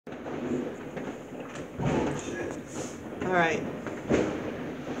All right.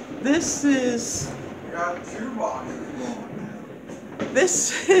 This is. You got 2 boxes going.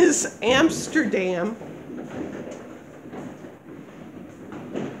 This is Amsterdam.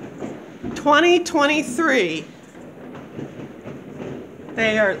 2023.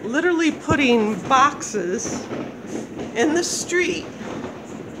 They are literally putting boxes in the street.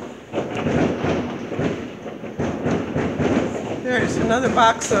 There's another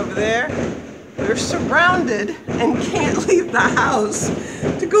box over there. They're surrounded and can't leave the house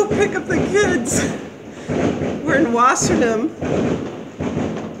to go pick up the kids. We're in Wasserdam,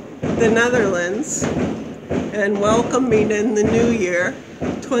 the Netherlands, and welcoming in the new year,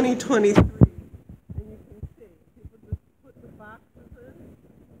 2023. And you can see, people just put the boxes in.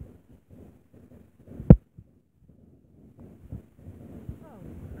 Oh,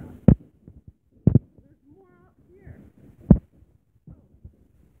 crap. There's more out here. Oh.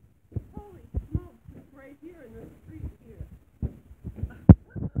 Holy smokes, it's right here in the street here.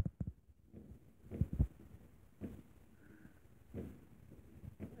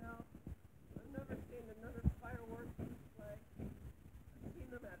 Well, I've never seen another fireworks display. I've seen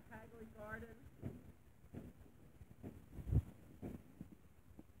them at Hagley Garden.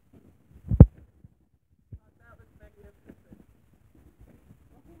 Thought that was magnificent.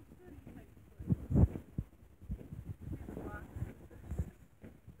 The whole city takes place. See the boxes there.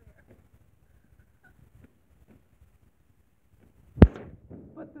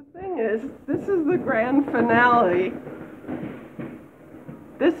 But the thing is, this is the grand finale.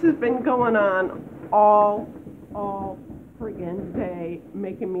 This has been going on all friggin' day,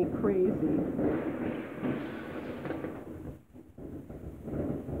 making me crazy.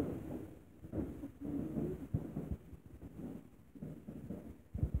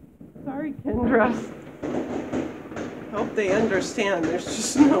 Sorry, Kendra. Hope they understand. There's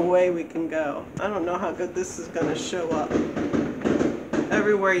just no way we can go. I don't know how good this is gonna show up.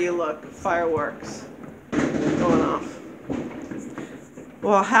 Everywhere you look, fireworks going off.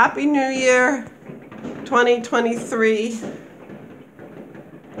 Well, Happy New Year, 2023.